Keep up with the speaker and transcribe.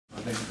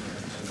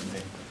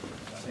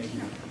Thank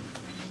you.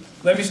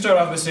 Let me start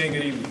off by saying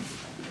good evening.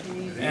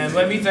 And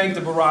let me thank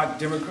the Barack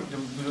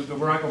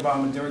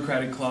Obama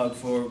Democratic Club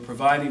for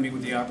providing me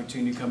with the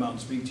opportunity to come out and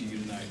speak to you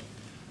tonight.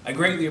 I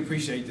greatly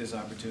appreciate this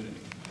opportunity.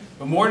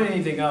 But more than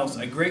anything else,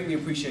 I greatly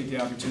appreciate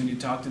the opportunity to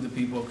talk to the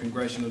people of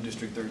Congressional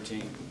District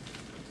 13.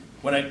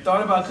 When I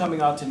thought about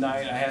coming out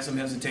tonight, I had some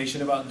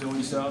hesitation about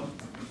doing so.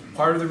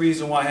 Part of the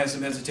reason why I had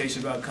some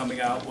hesitation about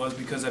coming out was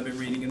because I've been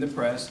reading in the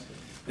press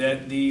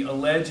that the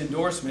alleged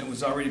endorsement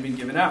was already been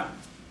given out.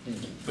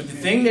 But the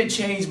thing that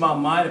changed my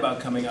mind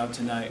about coming out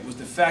tonight was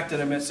the fact that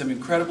I met some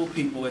incredible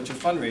people at your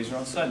fundraiser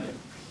on Sunday.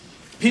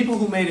 People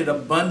who made it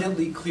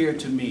abundantly clear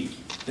to me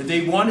that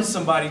they wanted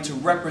somebody to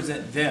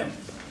represent them,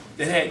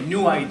 that had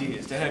new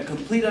ideas, that had a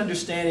complete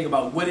understanding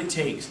about what it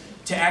takes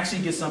to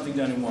actually get something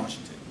done in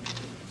Washington.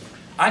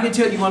 I can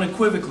tell you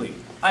unequivocally,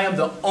 I am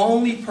the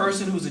only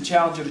person who's a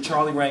challenger to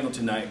Charlie Rangel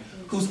tonight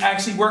who's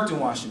actually worked in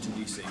Washington,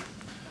 D.C.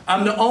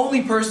 I'm the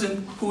only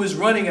person who is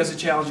running as a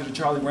challenger to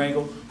Charlie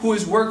Rangel who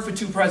has worked for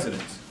 2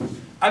 presidents.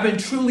 I've been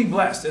truly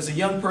blessed as a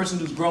young person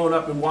who's grown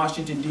up in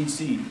Washington,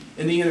 D.C.,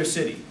 in the inner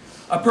city.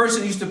 A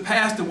person who used to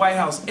pass the White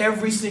House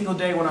every single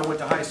day when I went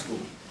to high school.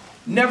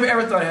 Never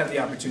ever thought I had the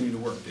opportunity to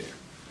work there.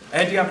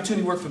 I had the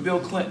opportunity to work for Bill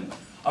Clinton,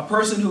 a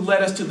person who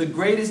led us to the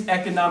greatest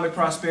economic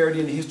prosperity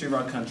in the history of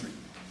our country.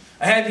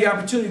 I had the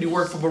opportunity to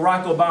work for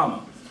Barack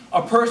Obama,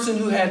 a person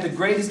who had the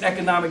greatest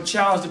economic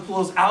challenge to pull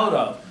us out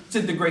of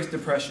since the Great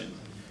Depression.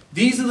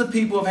 These are the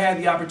people I've had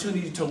the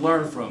opportunity to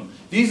learn from.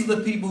 These are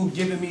the people who've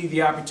given me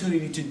the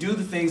opportunity to do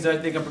the things that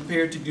I think I'm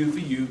prepared to do for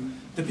you,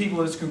 the people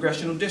of this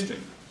congressional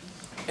district.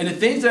 And the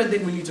things that I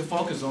think we need to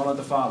focus on are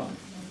the following.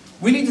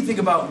 We need to think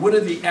about what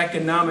are the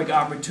economic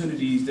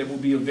opportunities that will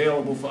be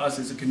available for us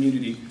as a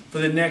community for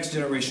the next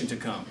generation to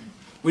come.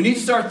 We need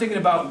to start thinking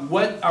about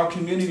what our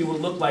community will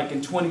look like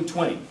in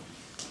 2020.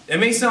 It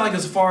may sound like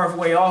it's far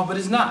way off, but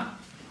it's not.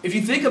 If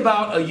you think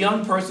about a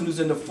young person who's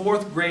in the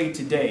 4th grade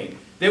today,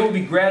 they will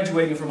be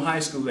graduating from high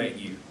school that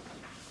year.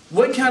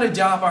 What kind of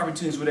job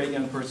opportunities will that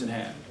young person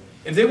have?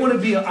 If they want to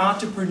be an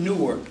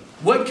entrepreneur,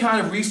 what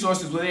kind of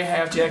resources will they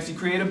have to actually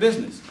create a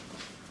business?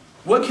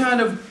 What kind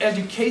of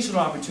educational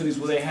opportunities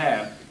will they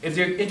have if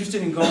they're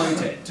interested in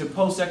going to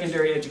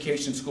post-secondary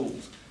education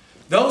schools?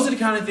 Those are the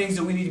kind of things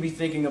that we need to be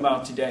thinking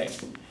about today.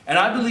 And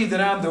I believe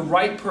that I'm the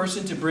right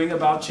person to bring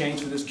about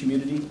change for this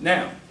community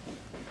now.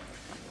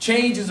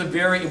 Change is a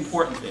very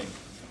important thing.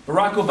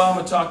 Barack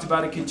Obama talked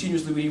about it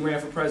continuously when he ran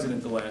for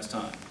president the last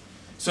time.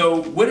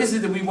 So what is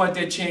it that we want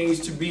that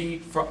change to be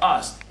for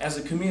us as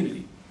a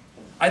community?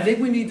 I think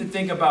we need to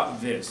think about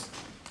this.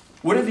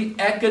 What are the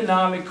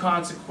economic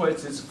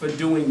consequences for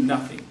doing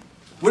nothing?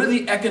 What are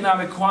the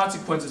economic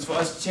consequences for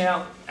us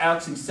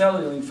actually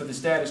settling for the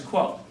status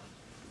quo?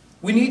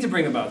 We need to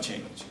bring about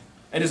change.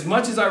 And as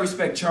much as I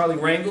respect Charlie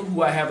Rangel,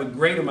 who I have a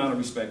great amount of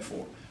respect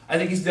for, I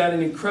think he's done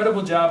an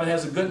incredible job and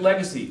has a good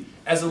legacy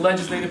as a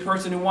legislative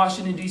person in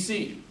Washington,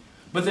 D.C.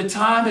 But the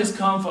time has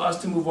come for us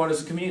to move on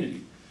as a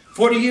community.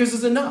 40 years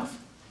is enough.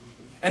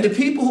 And the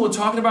people who are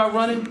talking about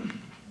running,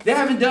 they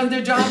haven't done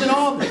their job at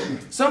all.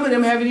 Some of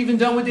them haven't even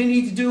done what they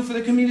need to do for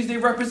the communities they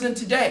represent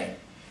today.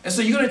 And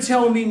so you're going to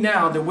tell me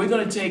now that we're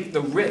going to take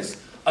the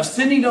risk of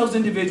sending those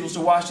individuals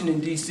to Washington,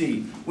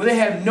 D.C. when they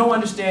have no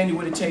understanding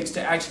what it takes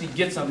to actually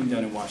get something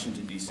done in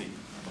Washington, D.C.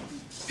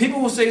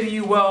 People will say to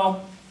you,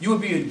 well, you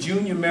would be a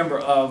junior member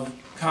of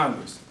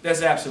Congress.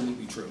 That's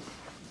absolutely true.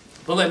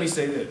 But let me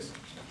say this.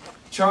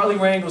 Charlie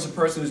Rangel is a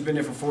person who's been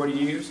there for 40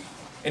 years,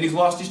 and he's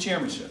lost his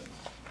chairmanship.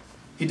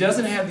 He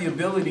doesn't have the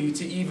ability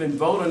to even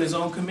vote on his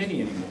own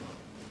committee anymore.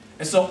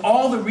 And so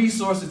all the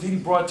resources that he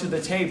brought to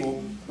the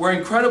table were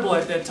incredible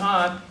at that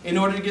time in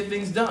order to get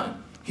things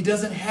done. He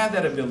doesn't have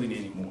that ability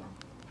anymore.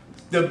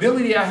 The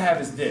ability I have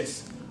is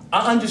this.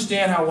 I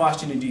understand how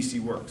Washington, D.C.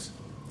 works.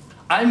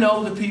 I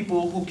know the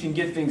people who can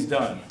get things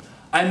done.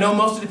 I know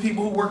most of the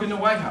people who work in the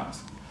White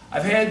House.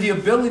 I've had the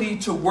ability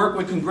to work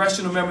with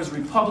congressional members,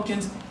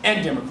 Republicans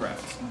and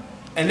Democrats.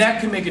 And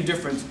that can make a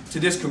difference to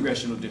this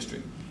congressional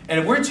district. And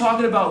if we're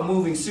talking about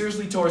moving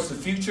seriously towards the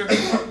future,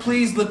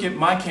 please look at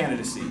my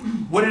candidacy,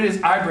 what it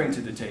is I bring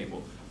to the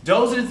table.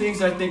 Those are the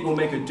things I think will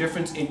make a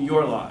difference in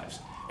your lives.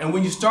 And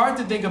when you start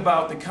to think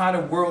about the kind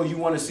of world you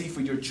want to see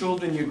for your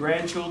children, your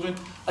grandchildren,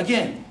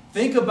 again,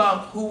 think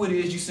about who it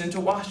is you send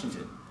to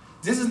Washington.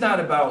 This is not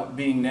about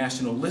being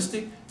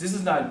nationalistic. This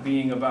is not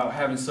being about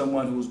having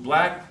someone who's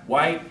black,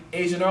 white,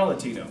 Asian, or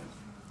Latino.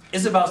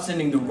 It's about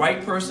sending the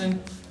right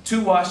person to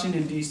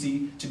Washington,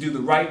 D.C. to do the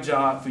right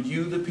job for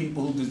you, the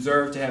people who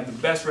deserve to have the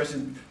best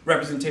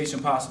representation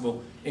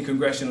possible in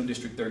Congressional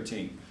District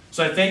 13.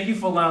 So I thank you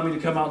for allowing me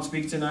to come out and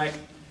speak tonight,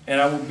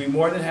 and I will be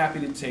more than happy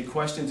to take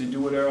questions and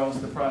do whatever else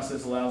the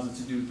process allows us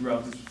to do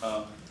throughout this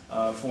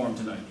forum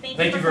tonight.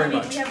 Thank you very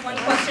much. We have one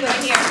question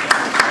right here.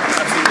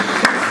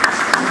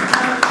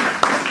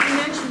 You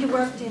mentioned you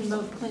worked in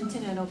both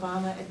Clinton and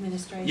Obama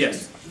administrations.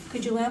 Yes.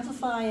 Could you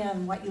amplify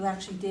what you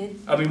actually did?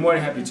 I'll be more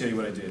than happy to tell you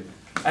what I did.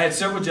 I had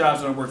several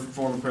jobs when I worked for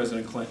former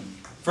President Clinton.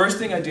 First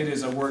thing I did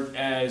is I worked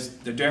as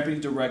the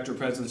Deputy Director of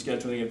President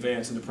Scheduling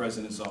Advance in the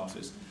President's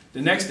office.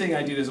 The next thing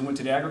I did is I went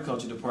to the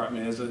Agriculture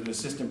Department as an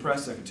assistant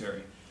press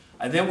secretary.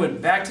 I then went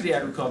back to the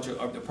Agriculture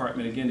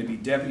Department again to be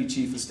Deputy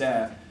Chief of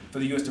Staff for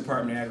the U.S.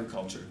 Department of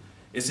Agriculture.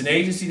 It's an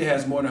agency that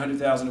has more than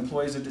 100,000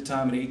 employees at the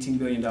time and an $18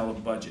 billion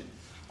budget.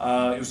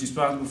 It was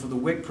responsible for the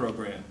WIC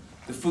program,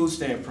 the food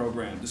stamp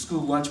program, the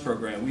school lunch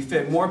program. We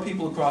fed more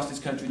people across this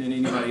country than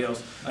anybody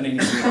else on any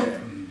single day.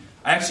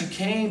 I actually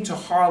came to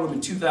Harlem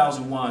in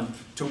 2001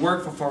 to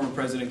work for former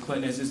President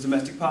Clinton as his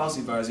domestic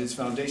policy advisor at his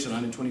foundation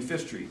on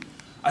 125th Street.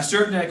 I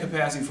served in that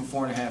capacity for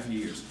 4.5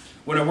 years.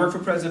 When I worked for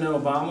President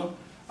Obama,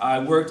 I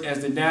worked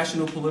as the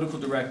national political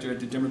director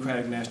at the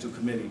Democratic National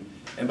Committee.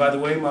 And by the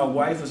way, my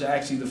wife was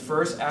actually the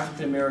first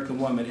African-American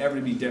woman ever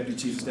to be Deputy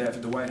Chief of Staff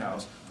at the White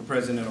House for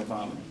President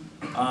Obama.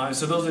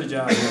 So those are the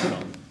jobs I've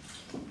done.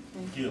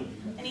 Thank you.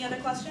 Any other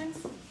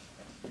questions?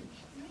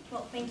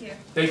 Well, thank you.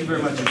 Thank you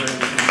very much.